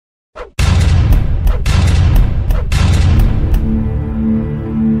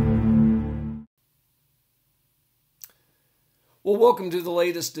Well, welcome to the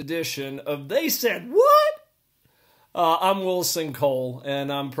latest edition of They Said What? I'm Wilson Cole,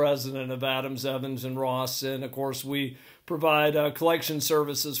 and I'm president of Adams, Evans, and Ross. And, of course, we provide collection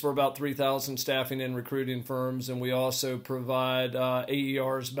services for about 3,000 staffing and recruiting firms. And we also provide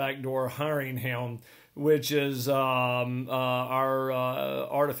AER's Backdoor Hiring Hound, which is our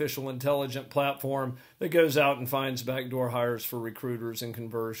artificial intelligence platform that goes out and finds backdoor hires for recruiters and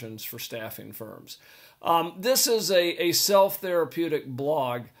conversions for staffing firms. This is a self-therapeutic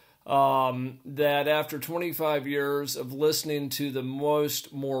blog that after 25 years of listening to the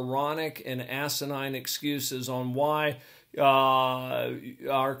most moronic and asinine excuses on why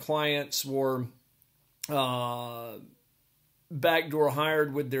our clients were backdoor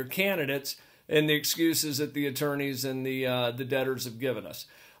hired with their candidates and the excuses that the attorneys and the debtors have given us.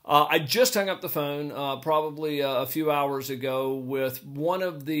 I just hung up the phone probably a few hours ago with one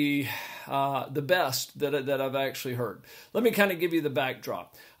of the best that I've actually heard. Let me kind of give you the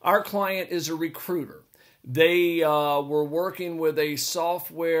backdrop. Our client is a recruiter. They were working with a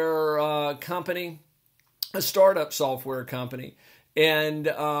software company, a startup software company, and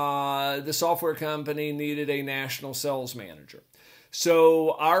the software company needed a national sales manager.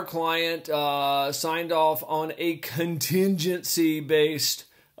 So our client signed off on a contingency-based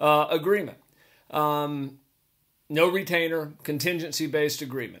agreement. No retainer, contingency-based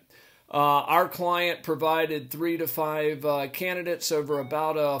agreement. Our client provided 3 to 5 candidates over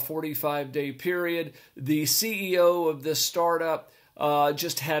about a 45-day period. The CEO of this startup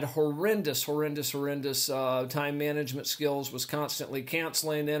just had horrendous time management skills, was constantly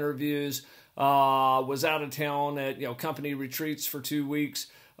canceling interviews, was out of town at company retreats for 2 weeks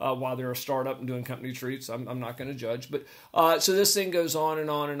while they're a startup and doing company retreats. I'm not going to judge, but so this thing goes on and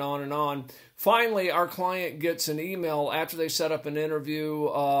on and on and on. Finally, our client gets an email after they set up an interview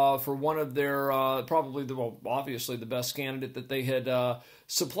for one of their obviously the best candidate that they had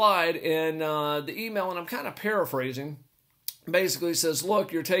supplied, and the email, and I'm kind of paraphrasing, basically says,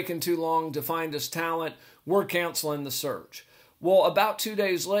 "Look, you're taking too long to find us talent. We're canceling the search." Well, about 2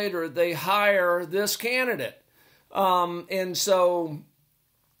 days later, they hire this candidate. And so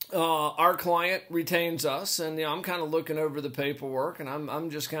our client retains us, and I'm kind of looking over the paperwork, and I'm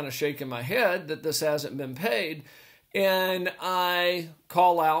just kind of shaking my head that this hasn't been paid. And I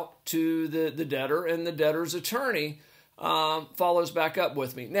call out to the debtor, and the debtor's attorney follows back up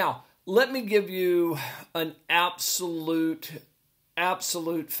with me. Now, let me give you an absolute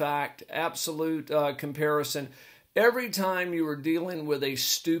fact, absolute comparison. Every time you are dealing with a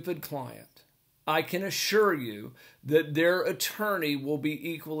stupid client, I can assure you that their attorney will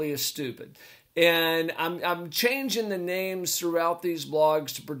be equally as stupid. And I'm changing the names throughout these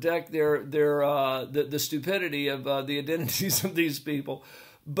blogs to protect the stupidity of the identities of these people.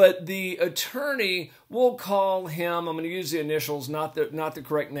 But the attorney, will call him, I'm going to use the initials, not the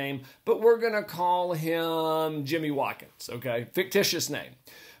correct name, but we're going to call him Jimmy Watkins, okay? Fictitious name.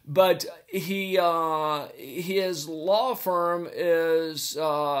 But his law firm is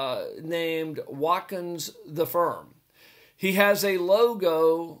named Watkins the Firm. He has a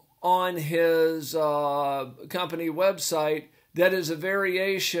logo on his company website that is a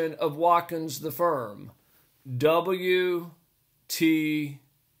variation of Watkins the Firm. WTF.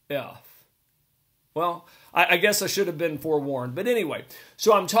 Well, I guess I should have been forewarned. But anyway,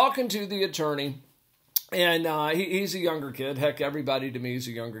 so I'm talking to the attorney. And he's a younger kid. Heck, everybody to me is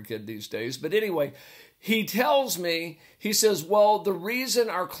a younger kid these days. But anyway, he tells me, he says, well, the reason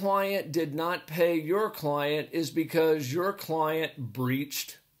our client did not pay your client is because your client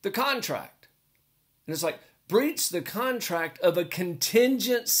breached the contract. And it's like, breached the contract of a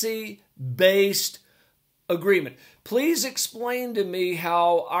contingency-based agreement. Please explain to me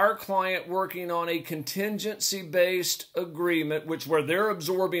how our client working on a contingency-based agreement, where they're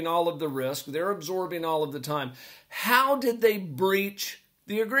absorbing all of the risk, they're absorbing all of the time, how did they breach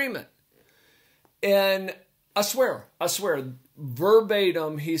the agreement? And I swear,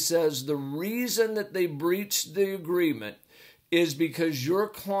 verbatim, he says, the reason that they breached the agreement is because your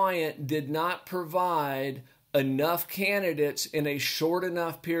client did not provide enough candidates in a short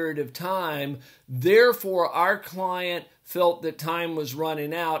enough period of time. Therefore, our client felt that time was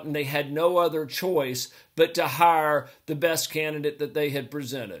running out and they had no other choice but to hire the best candidate that they had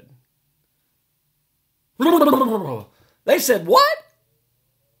presented. They said, what?